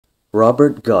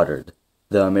Robert Goddard,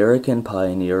 the American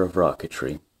pioneer of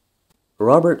rocketry.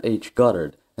 Robert H.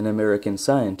 Goddard, an American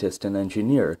scientist and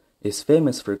engineer, is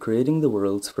famous for creating the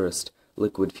world's first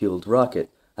liquid-fueled rocket,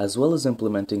 as well as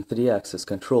implementing three-axis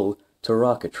control to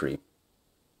rocketry.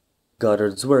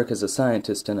 Goddard's work as a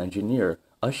scientist and engineer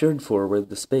ushered forward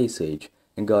the space age,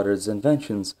 and Goddard's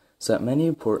inventions set many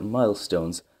important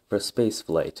milestones for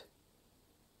spaceflight.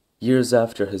 Years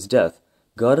after his death,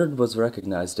 Goddard was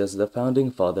recognized as the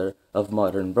founding father of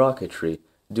modern rocketry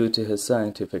due to his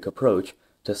scientific approach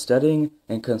to studying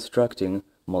and constructing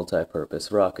multi-purpose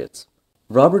rockets.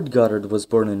 Robert Goddard was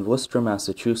born in Worcester,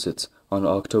 Massachusetts on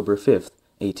October 5,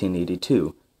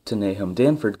 1882, to Nahum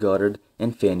Danford Goddard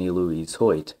and Fannie Louise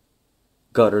Hoyt.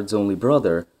 Goddard's only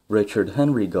brother, Richard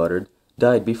Henry Goddard,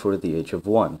 died before the age of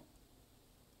 1.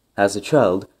 As a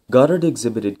child, Goddard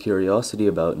exhibited curiosity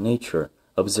about nature,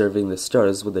 observing the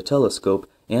stars with a telescope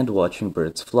and watching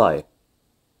birds fly.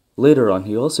 Later on,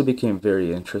 he also became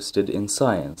very interested in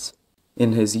science.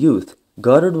 In his youth,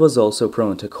 Goddard was also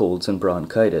prone to colds and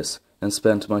bronchitis, and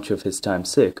spent much of his time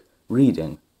sick,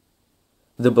 reading.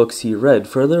 The books he read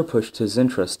further pushed his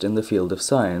interest in the field of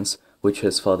science, which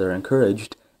his father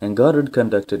encouraged, and Goddard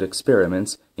conducted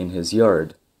experiments in his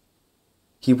yard.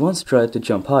 He once tried to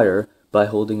jump higher by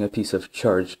holding a piece of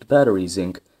charged battery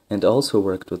zinc, and also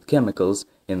worked with chemicals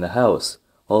in the house,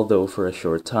 although for a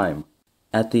short time.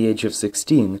 At the age of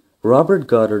 16, Robert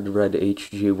Goddard read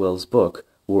H.G. Wells' book,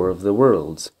 War of the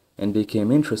Worlds, and became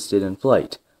interested in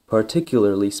flight,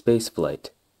 particularly spaceflight.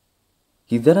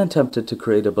 He then attempted to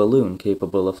create a balloon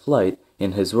capable of flight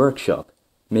in his workshop,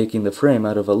 making the frame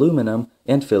out of aluminum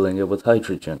and filling it with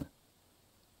hydrogen.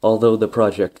 Although the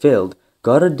project failed,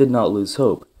 Goddard did not lose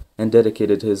hope, and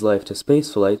dedicated his life to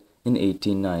spaceflight in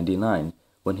 1899,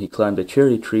 when he climbed a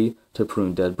cherry tree to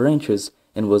prune dead branches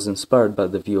and was inspired by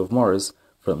the view of Mars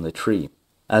from the tree.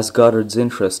 As Goddard's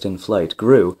interest in flight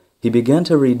grew, he began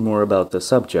to read more about the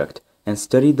subject and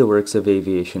studied the works of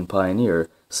aviation pioneer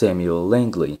Samuel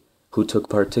Langley, who took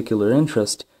particular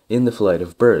interest in the flight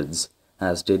of birds,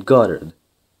 as did Goddard.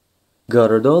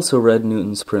 Goddard also read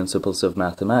Newton's Principles of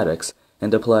Mathematics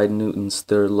and applied Newton's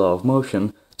third law of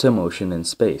motion to motion in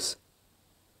space.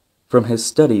 From his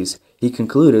studies, he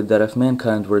concluded that if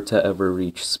mankind were to ever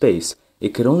reach space,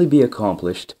 it could only be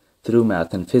accomplished through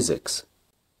math and physics.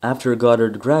 After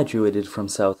Goddard graduated from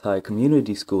South High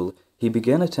Community School, he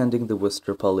began attending the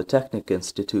Worcester Polytechnic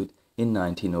Institute in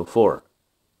 1904.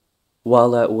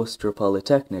 While at Worcester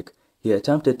Polytechnic, he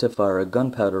attempted to fire a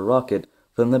gunpowder rocket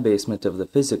from the basement of the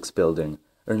physics building,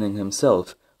 earning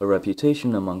himself a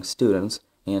reputation among students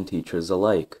and teachers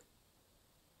alike.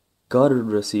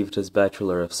 Goddard received his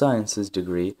Bachelor of Sciences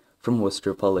degree from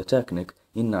Worcester Polytechnic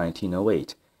in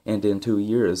 1908, and in 2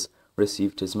 years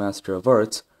received his Master of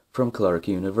Arts from Clark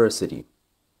University.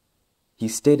 He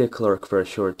stayed at Clark for a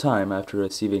short time after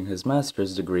receiving his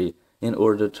master's degree in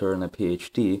order to earn a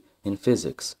PhD in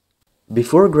physics.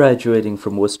 Before graduating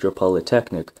from Worcester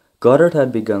Polytechnic, Goddard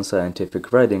had begun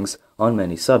scientific writings on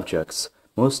many subjects,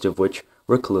 most of which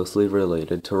were closely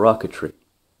related to rocketry.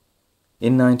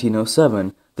 In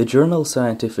 1907, the journal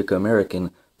Scientific American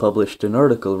published an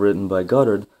article written by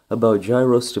Goddard about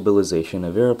gyrostabilization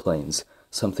of airplanes,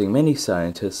 something many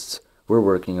scientists were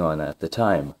working on at the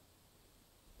time.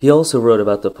 He also wrote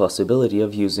about the possibility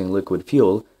of using liquid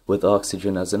fuel with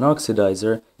oxygen as an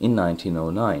oxidizer in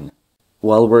 1909.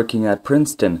 While working at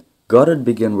Princeton, Goddard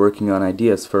began working on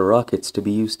ideas for rockets to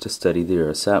be used to study the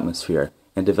Earth's atmosphere,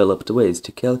 and developed ways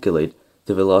to calculate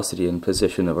the velocity and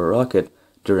position of a rocket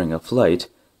during a flight,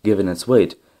 given its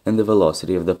weight and the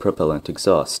velocity of the propellant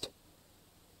exhaust.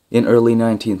 In early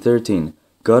 1913,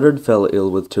 Goddard fell ill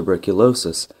with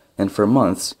tuberculosis, and for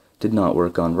months did not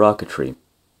work on rocketry.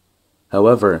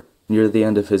 However, near the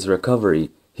end of his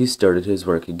recovery, he started his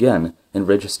work again and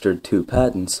registered 2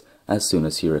 patents as soon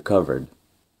as he recovered.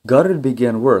 Goddard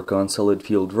began work on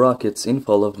solid-fueled rockets in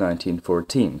fall of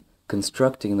 1914,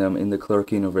 constructing them in the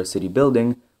Clark University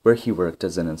building where he worked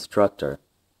as an instructor.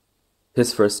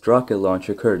 His first rocket launch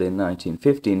occurred in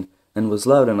 1915 and was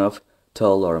loud enough to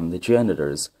alarm the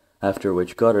janitors, after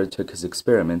which Goddard took his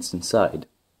experiments inside.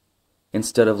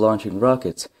 Instead of launching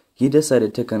rockets, he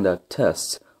decided to conduct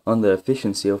tests on the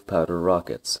efficiency of powder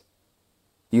rockets.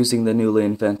 Using the newly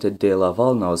invented de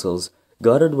Laval nozzles,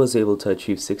 Goddard was able to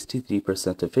achieve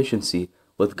 63% efficiency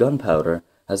with gunpowder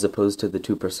as opposed to the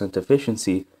 2%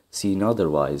 efficiency seen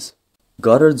otherwise.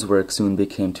 Goddard's work soon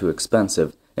became too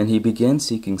expensive, and he began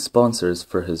seeking sponsors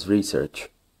for his research.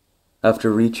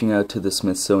 After reaching out to the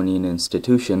Smithsonian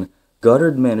Institution,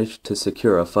 Goddard managed to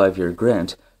secure a 5-year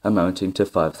grant amounting to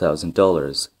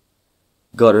 $5,000.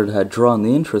 Goddard had drawn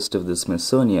the interest of the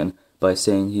Smithsonian by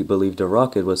saying he believed a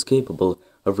rocket was capable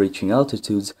of reaching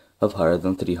altitudes of higher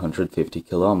than 350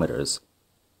 kilometers.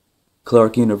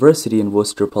 Clark University and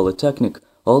Worcester Polytechnic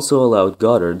also allowed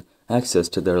Goddard access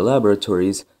to their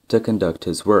laboratories to conduct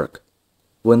his work.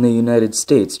 When the United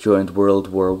States joined World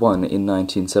War I in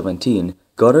 1917,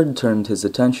 Goddard turned his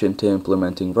attention to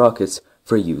implementing rockets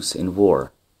for use in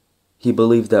war. He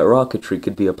believed that rocketry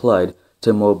could be applied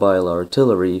to mobile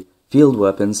artillery, field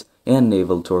weapons, and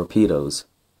naval torpedoes.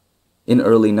 In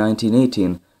early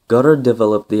 1918, Goddard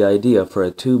developed the idea for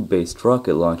a tube-based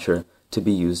rocket launcher to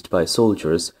be used by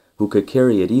soldiers who could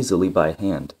carry it easily by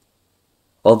hand.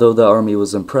 Although the Army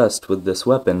was impressed with this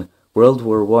weapon, World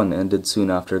War I ended soon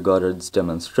after Goddard's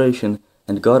demonstration,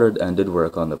 and Goddard ended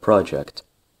work on the project.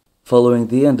 Following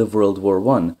the end of World War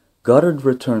I, Goddard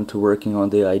returned to working on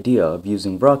the idea of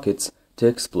using rockets to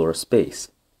explore space.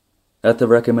 At the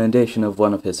recommendation of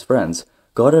one of his friends,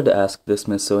 Goddard asked the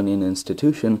Smithsonian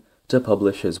Institution to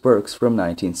publish his works from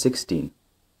 1916.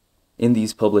 In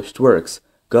these published works,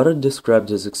 Goddard described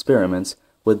his experiments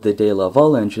with the de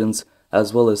Laval engines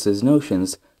as well as his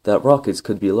notions that rockets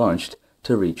could be launched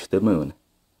to reach the moon.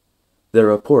 The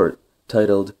report,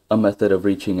 titled A Method of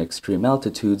Reaching Extreme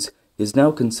Altitudes, is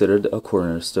now considered a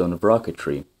cornerstone of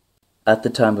rocketry. At the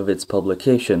time of its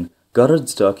publication,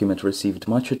 Goddard's document received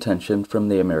much attention from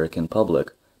the American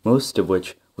public, most of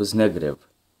which was negative.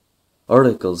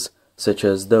 Articles, such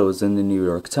as those in the New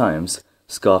York Times,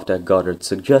 scoffed at Goddard's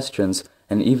suggestions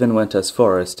and even went as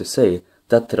far as to say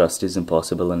that thrust is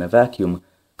impossible in a vacuum,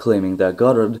 claiming that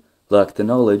Goddard lacked the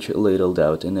knowledge ladled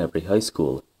out in every high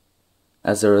school.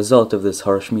 As a result of this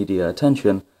harsh media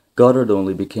attention, Goddard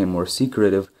only became more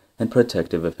secretive and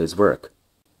protective of his work.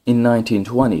 In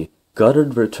 1920,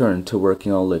 Goddard returned to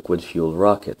working on liquid-fueled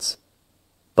rockets.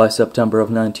 By September of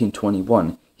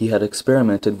 1921, he had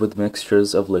experimented with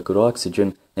mixtures of liquid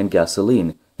oxygen and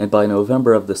gasoline, and by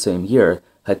November of the same year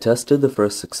had tested the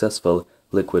first successful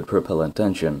liquid propellant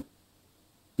engine.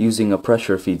 Using a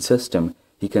pressure feed system,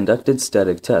 he conducted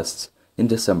static tests in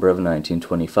December of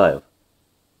 1925.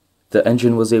 The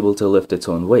engine was able to lift its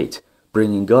own weight,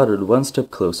 bringing Goddard one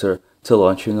step closer to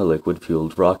launching a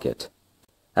liquid-fueled rocket.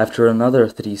 After another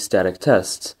 3 static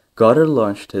tests, Goddard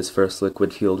launched his first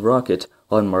liquid-fueled rocket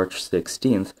on March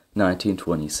 16,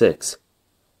 1926.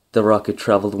 The rocket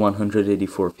traveled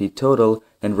 184 feet total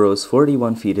and rose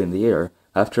 41 feet in the air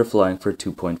after flying for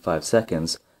 2.5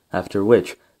 seconds, after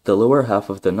which the lower half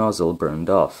of the nozzle burned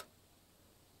off.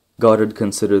 Goddard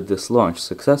considered this launch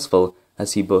successful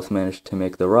as he both managed to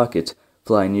make the rocket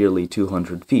fly nearly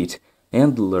 200 feet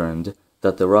and learned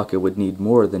that the rocket would need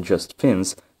more than just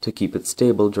fins to keep it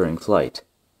stable during flight.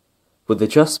 With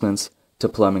adjustments to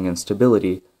plumbing and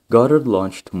stability, Goddard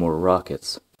launched more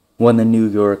rockets. When the New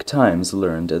York Times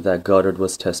learned that Goddard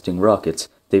was testing rockets,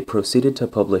 they proceeded to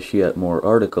publish yet more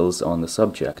articles on the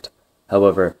subject.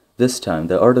 However, this time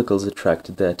the articles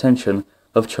attracted the attention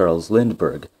of Charles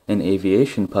Lindbergh, an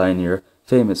aviation pioneer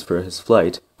famous for his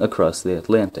flight across the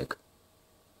Atlantic.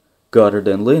 Goddard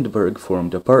and Lindbergh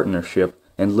formed a partnership,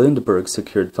 and Lindbergh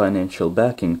secured financial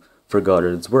backing for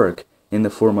Goddard's work in the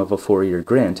form of a 4-year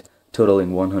grant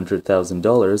totaling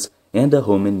 $100,000 and a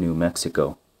home in New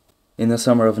Mexico. In the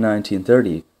summer of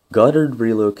 1930, Goddard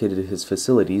relocated his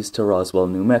facilities to Roswell,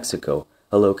 New Mexico,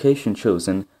 a location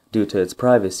chosen due to its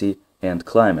privacy and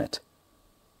climate.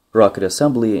 Rocket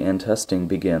assembly and testing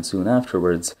began soon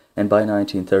afterwards, and by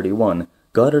 1931,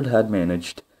 Goddard had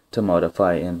managed to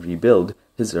modify and rebuild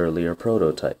his earlier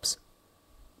prototypes.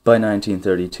 By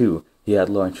 1932, he had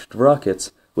launched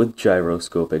rockets with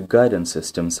gyroscopic guidance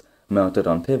systems mounted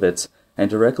on pivots and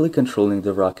directly controlling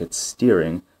the rocket's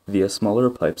steering via smaller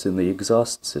pipes in the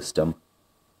exhaust system.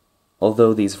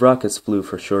 Although these rockets flew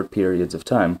for short periods of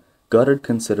time, Goddard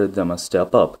considered them a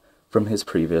step up from his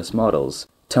previous models.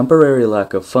 Temporary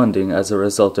lack of funding as a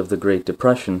result of the Great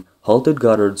Depression halted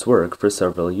Goddard's work for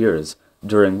several years,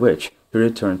 during which he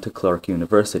returned to Clark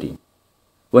University.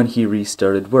 When he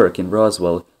restarted work in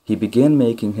Roswell, he began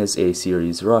making his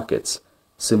A-series rockets,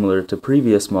 similar to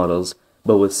previous models,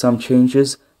 but with some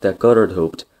changes that Goddard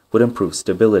hoped would improve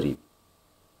stability.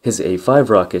 His A-5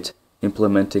 rocket,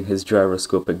 implementing his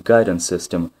gyroscopic guidance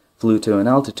system, flew to an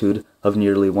altitude of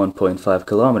nearly 1.5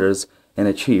 kilometers and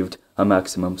achieved a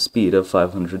maximum speed of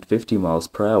 550 miles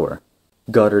per hour.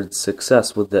 Goddard's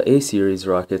success with the A-series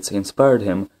rockets inspired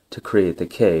him to create the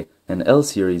K and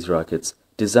L-series rockets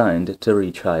designed to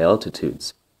reach high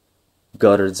altitudes.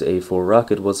 Goddard's A-4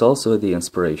 rocket was also the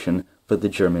inspiration for the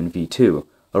German V-2,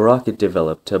 a rocket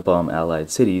developed to bomb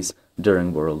Allied cities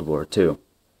during World War II.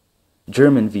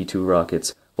 German V-2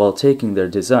 rockets, while taking their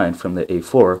design from the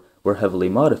A-4, were heavily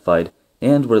modified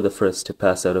and were the first to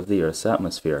pass out of the Earth's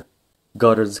atmosphere.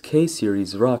 Goddard's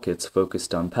K-series rockets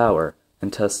focused on power,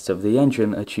 and tests of the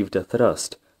engine achieved a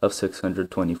thrust of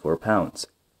 624 pounds.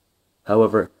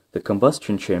 However, the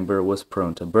combustion chamber was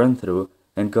prone to burn-through,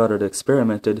 and Goddard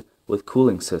experimented with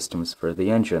cooling systems for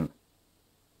the engine.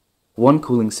 One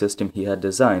cooling system he had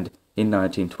designed in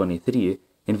 1923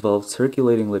 involved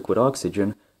circulating liquid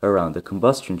oxygen around the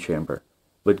combustion chamber,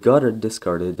 but Goddard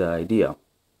discarded the idea.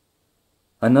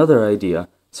 Another idea,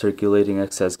 circulating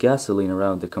excess gasoline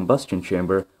around the combustion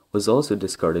chamber, was also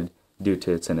discarded due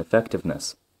to its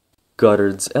ineffectiveness.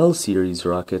 Goddard's L-series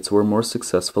rockets were more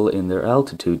successful in their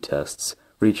altitude tests,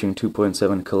 reaching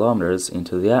 2.7 kilometers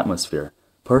into the atmosphere,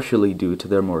 partially due to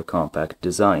their more compact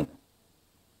design.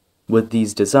 With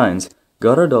these designs,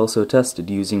 Goddard also tested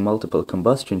using multiple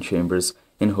combustion chambers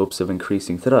in hopes of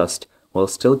increasing thrust while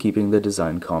still keeping the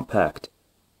design compact.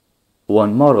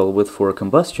 One model with 4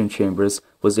 combustion chambers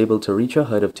was able to reach a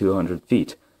height of 200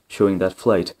 feet, showing that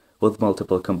flight with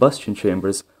multiple combustion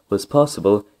chambers was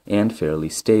possible and fairly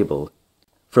stable.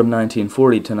 From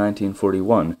 1940 to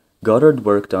 1941, Goddard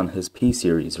worked on his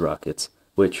P-series rockets,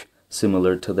 which,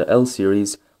 similar to the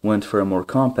L-series, went for a more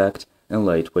compact and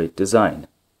lightweight design.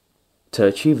 To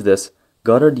achieve this,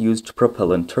 Goddard used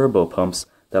propellant turbopumps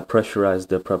that pressurized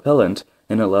the propellant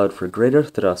and allowed for greater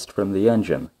thrust from the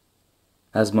engine.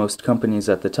 As most companies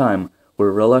at the time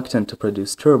were reluctant to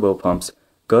produce turbopumps,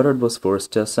 Goddard was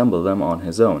forced to assemble them on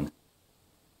his own.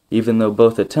 Even though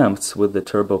both attempts with the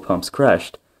turbopumps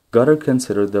crashed, Goddard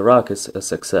considered the rockets a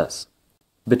success.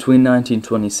 Between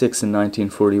 1926 and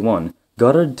 1941,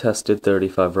 Goddard tested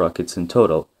 35 rockets in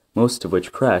total, most of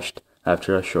which crashed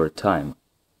after a short time.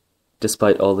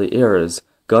 Despite all the errors,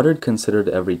 Goddard considered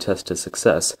every test a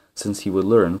success since he would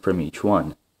learn from each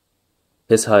one.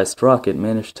 His highest rocket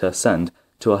managed to ascend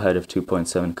to a height of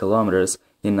 2.7 kilometers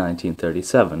in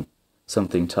 1937,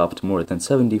 something topped more than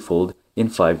 70-fold in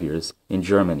 5 years in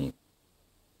Germany.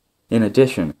 In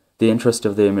addition, the interest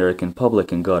of the American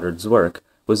public in Goddard's work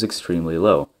was extremely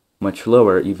low, much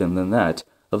lower even than that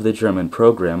of the German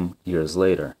program years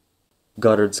later.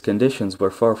 Goddard's conditions were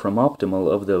far from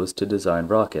optimal of those to design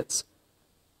rockets.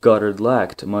 Goddard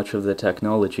lacked much of the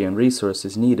technology and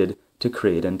resources needed to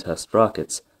create and test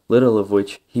rockets, little of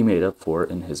which he made up for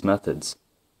in his methods.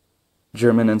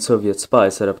 German and Soviet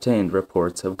spies had obtained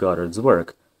reports of Goddard's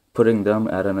work, putting them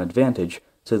at an advantage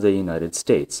to the United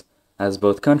States, as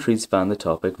both countries found the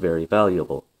topic very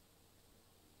valuable.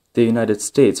 The United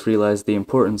States realized the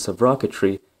importance of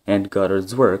rocketry and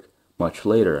Goddard's work much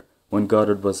later, when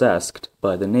Goddard was asked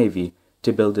by the Navy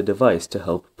to build a device to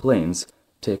help planes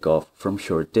take off from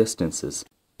short distances.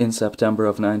 In September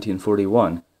of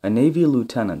 1941, a Navy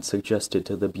lieutenant suggested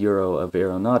to the Bureau of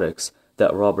Aeronautics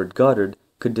that Robert Goddard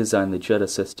could design the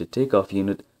jet-assisted takeoff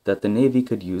unit that the Navy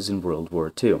could use in World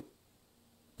War II.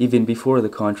 Even before the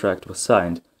contract was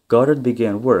signed, Goddard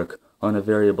began work on a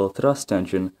variable thrust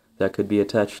engine that could be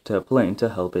attached to a plane to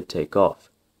help it take off.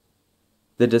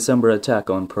 The December attack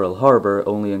on Pearl Harbor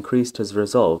only increased his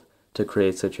resolve to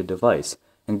create such a device,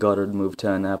 and Goddard moved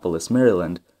to Annapolis,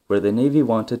 Maryland, where the Navy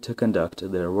wanted to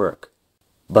conduct their work.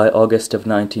 By August of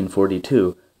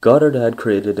 1942, Goddard had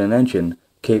created an engine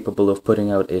capable of putting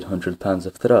out 800 pounds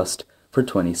of thrust for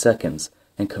 20 seconds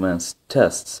and commenced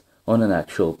tests on an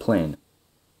actual plane.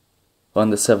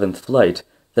 On the 7th flight,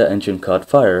 the engine caught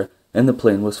fire and the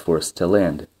plane was forced to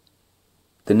land.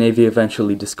 The Navy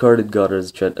eventually discarded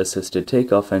Goddard's jet-assisted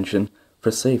takeoff engine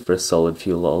for safer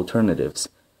solid-fuel alternatives,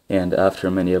 and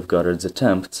after many of Goddard's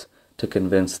attempts to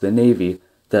convince the Navy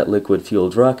that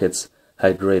liquid-fueled rockets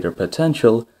had greater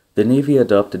potential, the Navy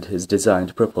adopted his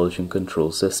designed propulsion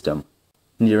control system.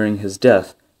 Nearing his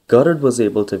death, Goddard was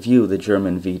able to view the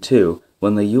German V-2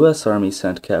 when the U.S. Army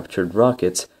sent captured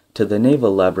rockets to the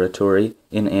Naval Laboratory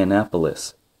in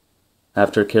Annapolis.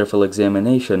 After careful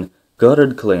examination,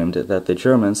 Goddard claimed that the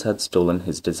Germans had stolen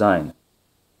his design.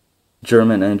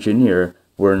 German engineer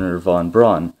Werner von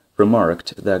Braun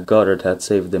remarked that Goddard had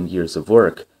saved them years of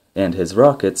work, and his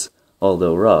rockets,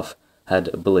 although rough,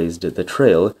 had blazed the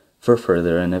trail for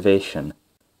further innovation.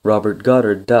 Robert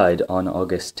Goddard died on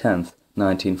August 10,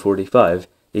 1945,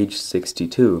 aged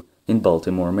 62, in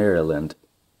Baltimore, Maryland.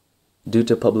 Due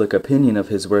to public opinion of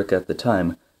his work at the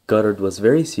time, Goddard was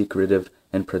very secretive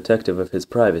and protective of his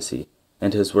privacy,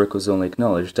 and his work was only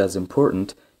acknowledged as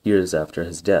important years after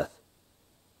his death.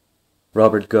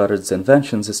 Robert Goddard's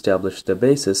inventions established the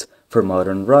basis for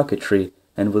modern rocketry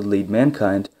and would lead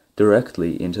mankind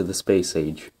directly into the space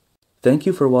age. Thank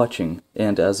you for watching,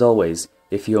 and as always,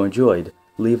 if you enjoyed,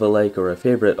 leave a like or a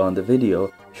favorite on the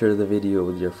video, share the video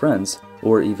with your friends,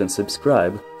 or even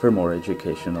subscribe for more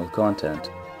educational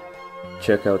content.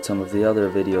 Check out some of the other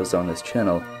videos on this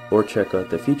channel or check out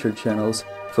the featured channels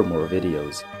for more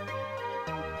videos.